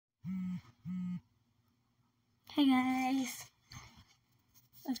Hey guys,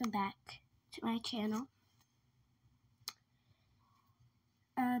 welcome back to my channel.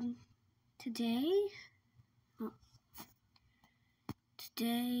 Today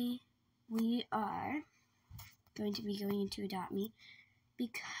we are going to be going into Adopt Me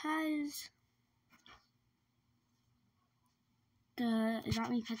because the Adopt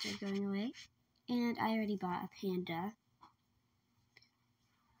Me pets are going away, and I already bought a panda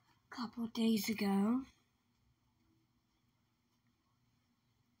a couple days ago.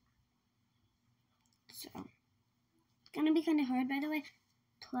 So, it's going to be kind of hard, by the way.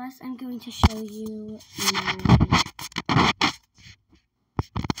 Plus, I'm going to show you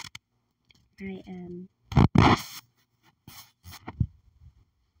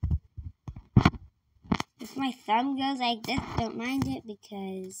if my thumb goes like this, don't mind it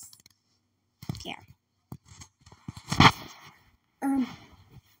because, yeah. I'm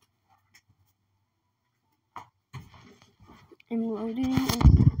loading. I'm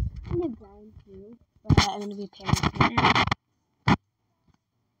kind of blind too, but I'm going to be pairing it right now.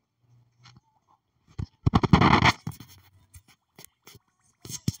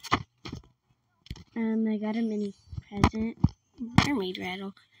 I got a mini present. Mermaid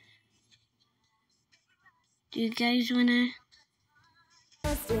rattle. Do you guys wanna?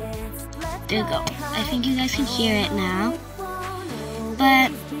 There you go. I think you guys can hear it now.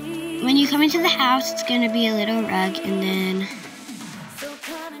 But when you come into the house, it's gonna be a little rug, and then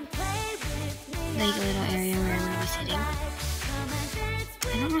like a little area where I'm gonna be sitting.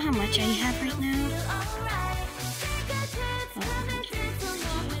 I don't know how much I have right now.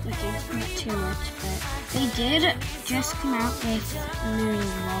 Not too much, but they did just come out with new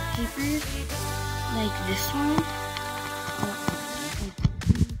wallpapers, like this one.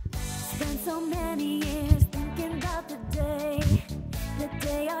 Spent so many years thinking about the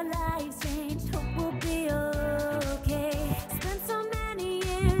day our lives changed. Hope we'll be okay. Spent so many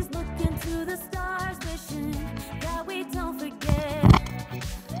years looking to the stars, wishing that we don't forget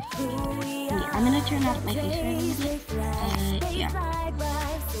who we are. Yeah, I'm gonna turn off my face right a little bit. Yeah.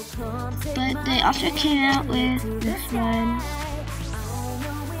 But they also came out with this one.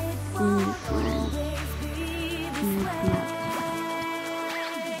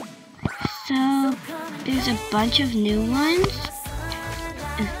 So there's a bunch of new ones.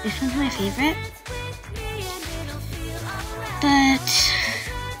 This one's my favorite. But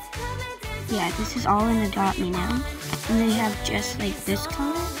yeah, this is all in Adopt Me now. And they have just like this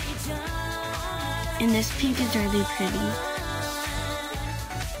color. And this pink is really pretty.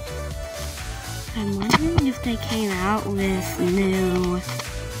 I'm wondering if they came out with new,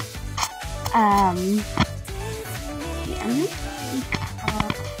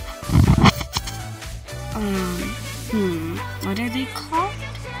 what are they called?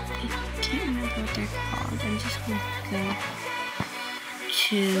 I can't remember what they're called. I'm just gonna go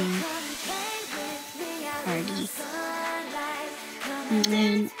to party. And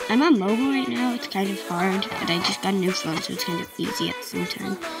then, I'm on mobile right now. It's kind of hard, but I just got a new phone, so it's kind of easy at the same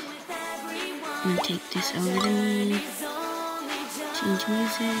time. I'm gonna take this over to me. Change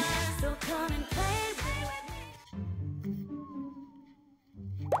music.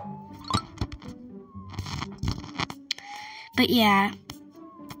 But yeah,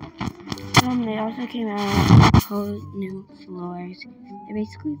 they also came out with whole new floors. They're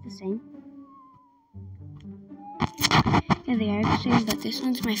basically the same. Yeah, they are the same, but this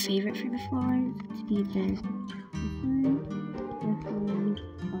one's my favorite for the floors. It's either this one, or this one.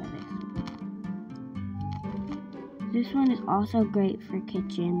 This one is also great for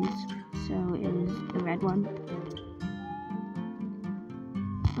kitchens, so is the red one.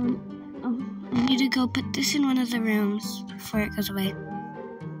 I need to go put this in one of the rooms before it goes away.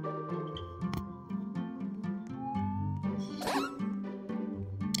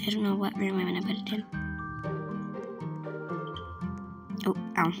 I don't know what room I'm gonna put it in. Oh,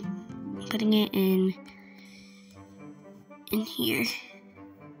 ow. I'm putting it in here.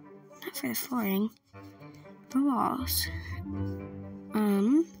 Not for the flooring. The walls.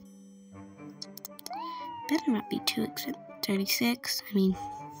 Better not be too expensive. 36. I mean,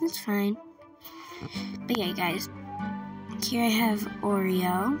 that's fine. But yeah, guys. Here I have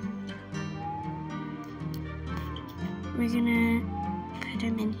Oreo. We're gonna put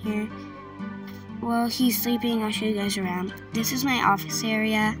him in here. While he's sleeping, I'll show you guys around. This is my office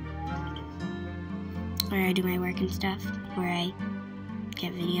area where I do my work and stuff, where I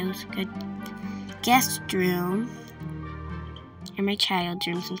get videos. Good. Guest room, or my child's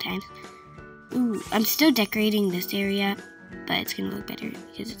room sometimes. Ooh, I'm still decorating this area, but it's gonna look better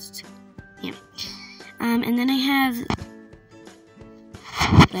because it's, yeah. And then I have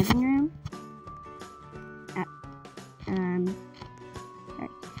living room. Sorry.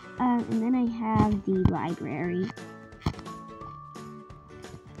 And then I have the library.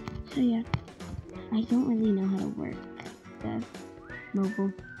 So yeah, I don't really know how to work the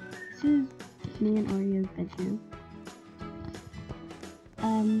mobile. This is me and Oreo's bedroom.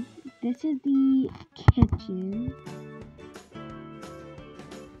 This is the kitchen.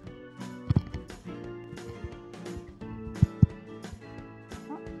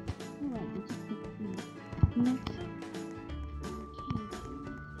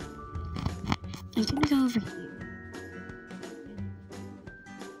 I'm gonna go over here.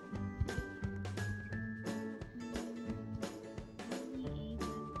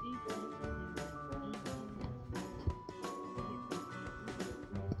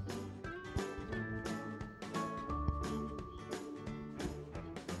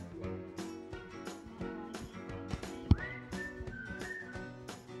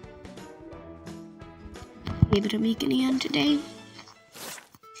 Able to make any on today.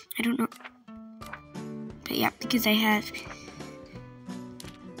 I don't know. But yeah, because I have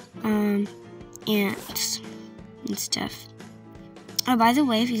ants and stuff. Oh, by the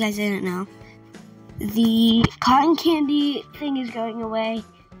way, if you guys didn't know, the cotton candy thing is going away.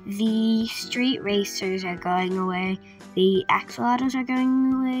 The street racers are going away. The axolotls are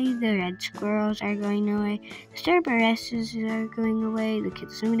going away. The red squirrels are going away. The Cerberuses are going away. The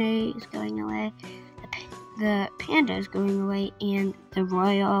kitsune is going away. The panda is going away, and the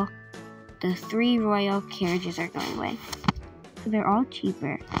 3 royal carriages are going away. So they're all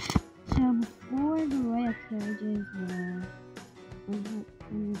cheaper. So before the royal carriages were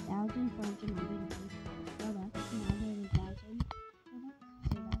 1,490 Robux, now they're 1,000 Robux.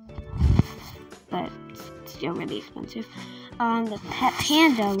 But still really expensive. The pet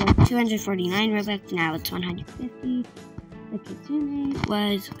panda was 249 Robux, now it's 150. The kitsune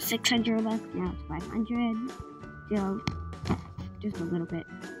was 600 Robux, now it's 500. Still, just a little bit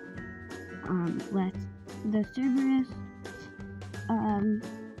less. The Cerberus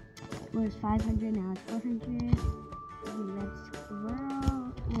was 500, now it's 400. The red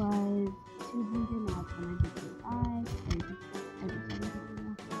squirrel was 200, now it's 125.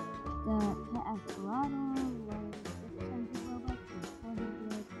 The pet axolotl was 600 Robux, now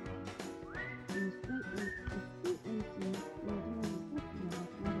 400. And the street racing was 150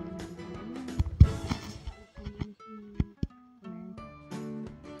 Robux,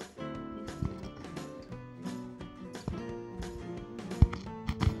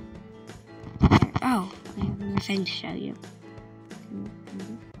 oh, I have another thing to show you.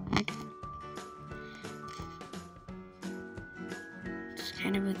 It's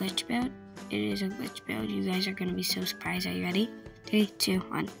kind of a glitch build. It is a glitch build. You guys are going to be so surprised. Are you ready? 3, 2,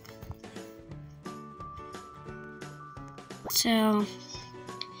 1. So,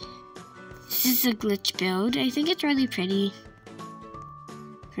 this is a glitch build. I think it's really pretty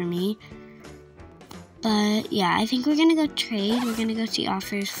for me. But yeah, I think we're going to go trade. We're going to go see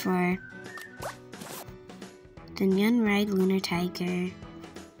offers for the Neon Ride Lunar Tiger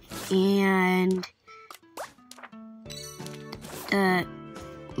and the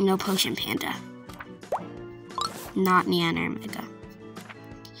No Potion Panda. Not Neon or Mega.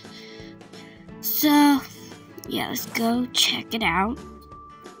 So, yeah, let's go check it out.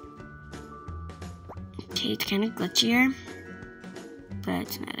 Okay, it's kind of glitchier, but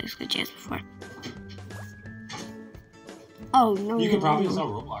it's not as glitchy as before. Oh, no, You no, could probably no.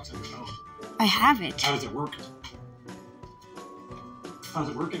 install Roblox on your phone. I have it. How does it work? How's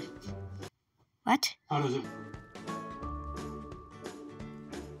it working? What? How does it...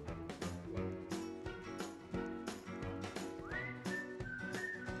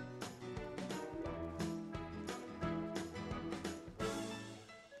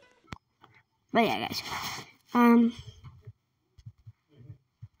 But yeah, guys.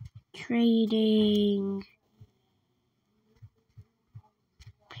 Trading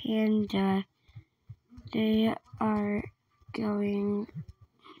Panda. They are going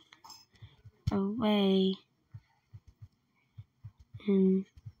away in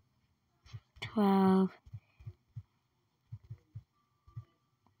 12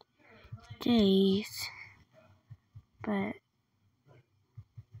 days, but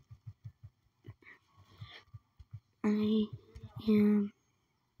I am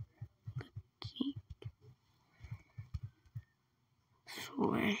looking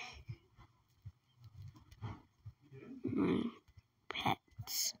for my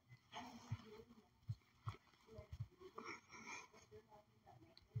pets.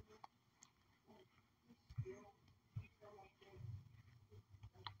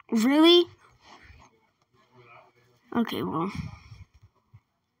 Really? Okay, well,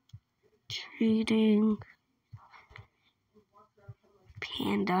 trading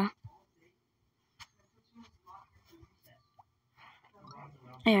Panda.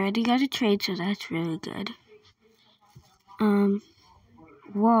 I already got a trade, so that's really good.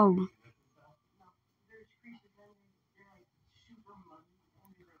 Whoa.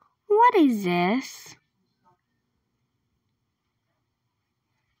 What is this?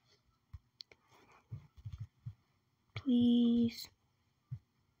 Please.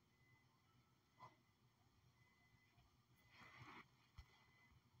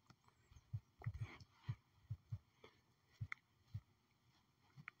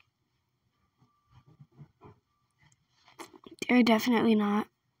 They're definitely not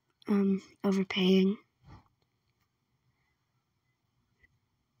overpaying.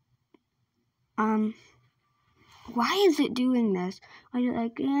 Why is it doing this? Why is it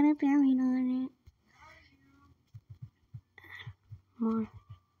like on it? More.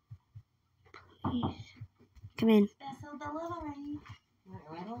 Please. Come in.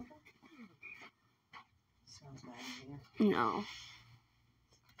 No.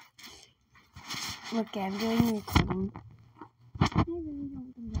 Look, I'm doing recording.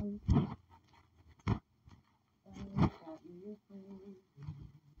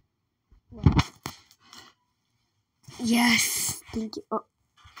 Yes. Thank you. Oh,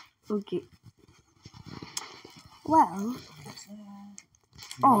 okay. Well.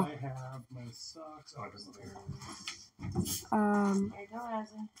 Oh. I have my socks. Oh, it doesn't matter. There you go,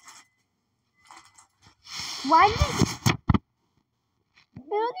 Asin. Why did it?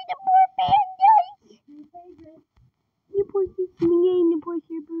 Building the poor panda. The poor Sismian, the poor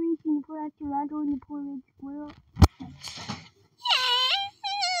Cerberus, and the poor Axolotl, and the poor red squirrel.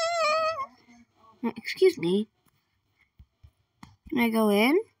 Excuse me. Can I go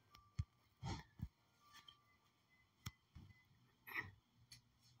in?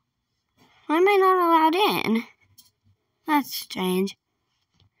 Why am I not allowed in? That's strange.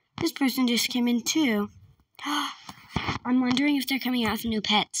 This person just came in too. I'm wondering if they're coming out with new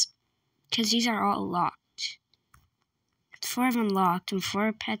pets. Because these are all locked. 4 of them locked and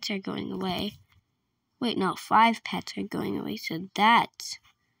 4 pets are going away. Wait, no, 5 pets are going away. So that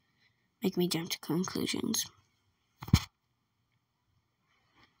make me jump to conclusions.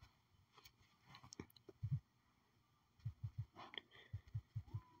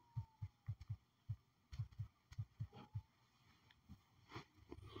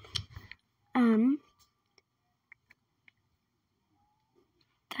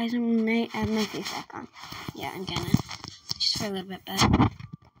 Guys, I might add my face back on. Yeah, I'm gonna. Just for a little bit, but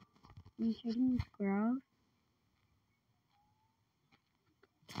I'm shooting squirrels.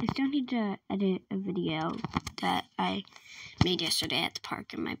 I still need to edit a video that I made yesterday at the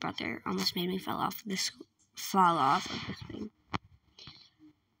park, and my brother almost made me fall off of this thing.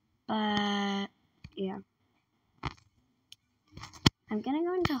 But yeah, I'm gonna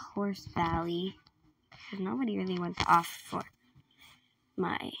go into Horse Valley because nobody really went off for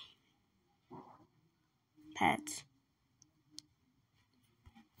my pets.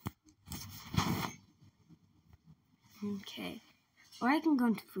 Okay. Or I can go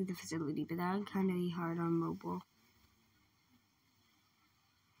into the facility, but that would kind of be hard on mobile.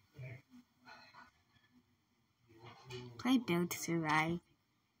 Play Build to Survive.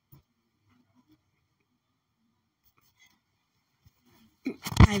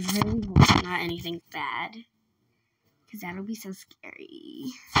 I really hope it's not anything bad, because that'll be so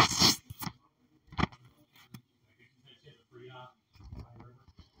scary.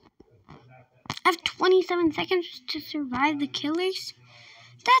 I have 27 seconds to survive the killers?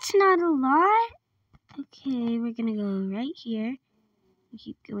 That's not a lot. Okay, we're gonna go right here. We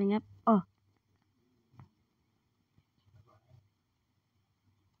keep going up. Oh.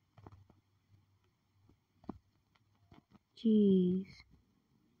 Jeez.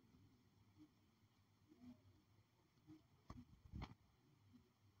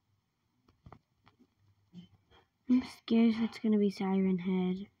 I'm scared if it's gonna be Siren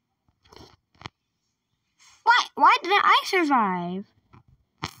Head. What? Why didn't I survive?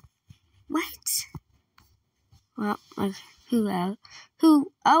 What? Well, who well?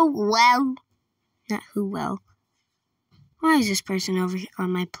 Who? Oh, well. Not who well. Why is this person over here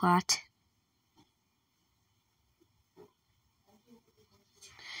on my plot?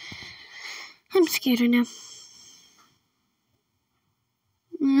 I'm scared right now.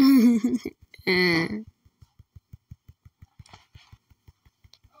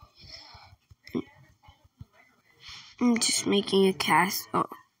 I'm just making a cast. Oh.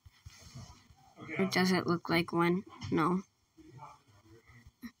 Or does it look like one? No.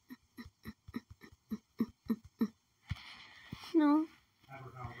 No.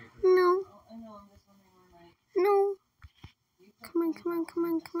 No. No. Come Come on, come on, come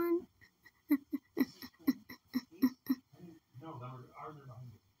on, come on. No, that was ours are behind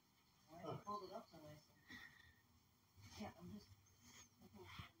you.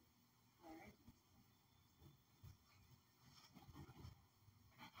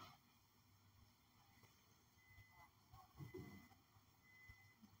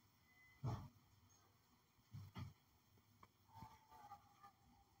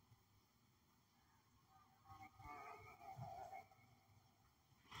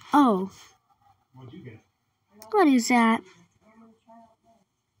 Oh, What'd you get? what is that?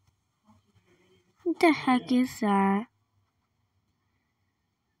 What the heck is that?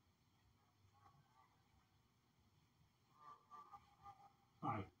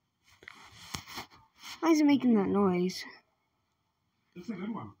 Hi. Why is it making that noise? It's a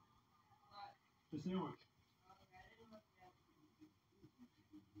good one. The sandwich.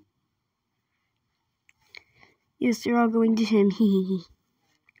 Yes, they're all going to him.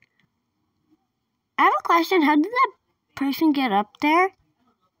 I have a question. How did that person get up there?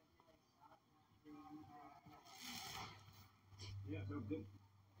 Yeah, so good.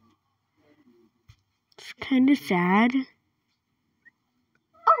 It's kind of sad.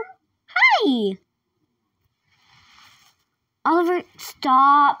 Oh, hi! Oliver,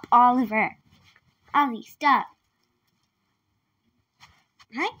 stop, Oliver. Ollie, stop.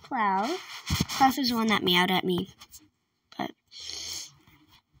 Hi, Klaus. Klaus is the one that meowed at me. But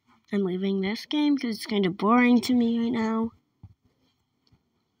I'm leaving this game because it's kind of boring to me right now.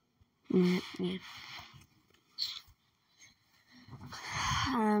 Yeah.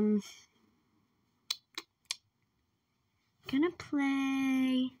 Gonna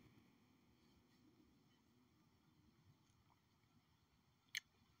play.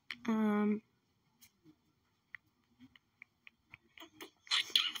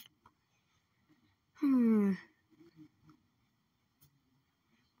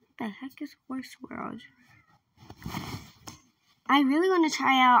 What the heck is Horse World? I really want to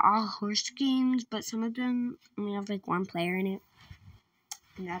try out all horse games, but some of them only have like one player in it.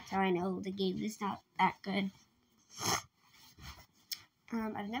 And that's how I know the game is not that good.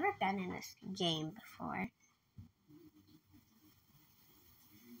 I've never been in this game before.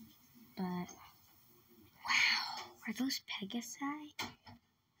 But, wow, are those Pegasi?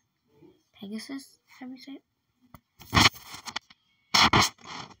 Pegasus, how do we say it?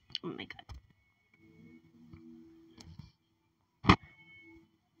 Oh my god.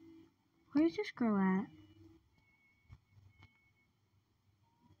 Where's this girl at?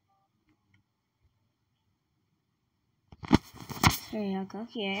 Okay, I'll go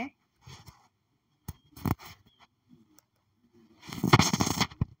here.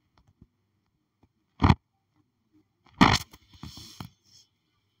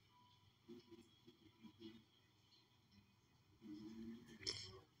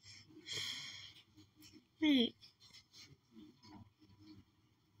 Wait.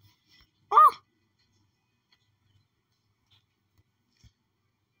 Oh!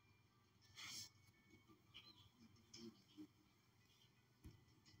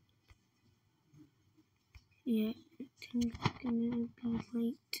 Yeah, it's gonna be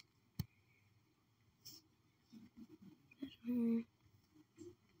late. I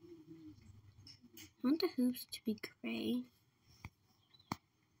want the hoops to be gray.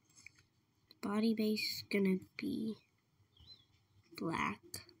 The body base is gonna be black.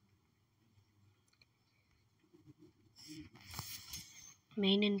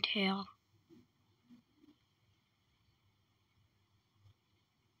 Mane and tail.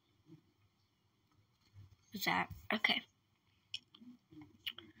 Is that okay?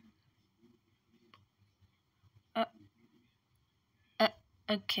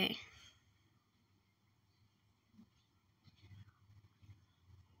 Okay.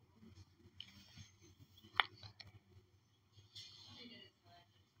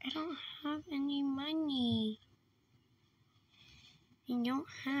 I don't have any money. I don't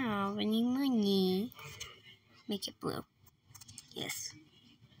have any money. Make it blue. Yes.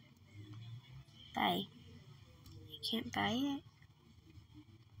 Buy. I can't buy it.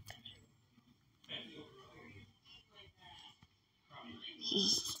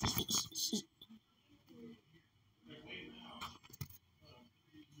 It's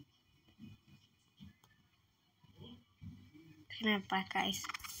gonna have black eyes.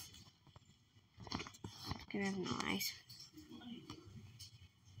 It's gonna have no eyes.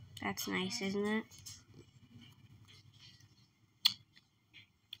 That's nice, isn't it?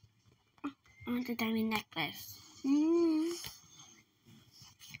 Oh, I want the diamond necklace. I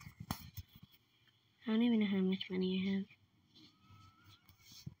don't even know how much money I have.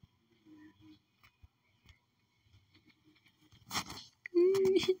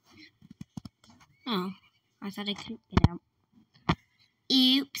 I thought I couldn't get out.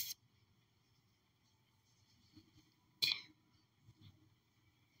 Oops.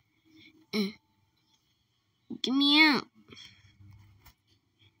 Get me out.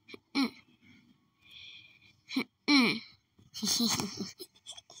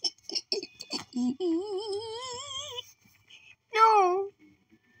 No.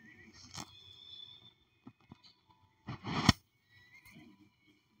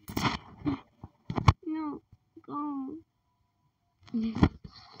 No. Go.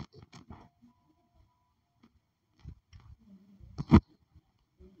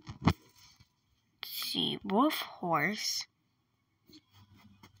 See, wolf, horse.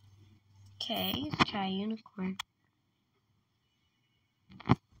 Okay, let's try unicorn.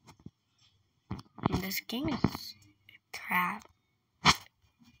 And this game is crap.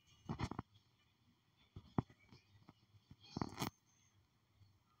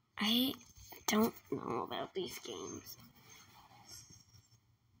 I don't know about these games.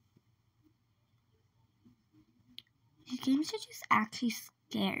 These games are just actually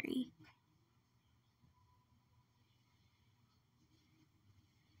scary.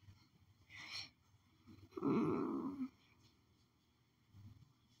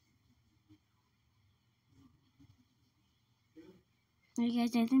 Okay,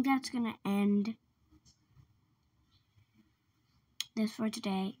 guys, I think that's gonna end this for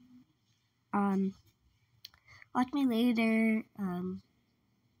today. Watch me later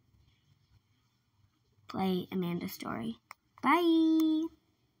play Amanda's story. Bye!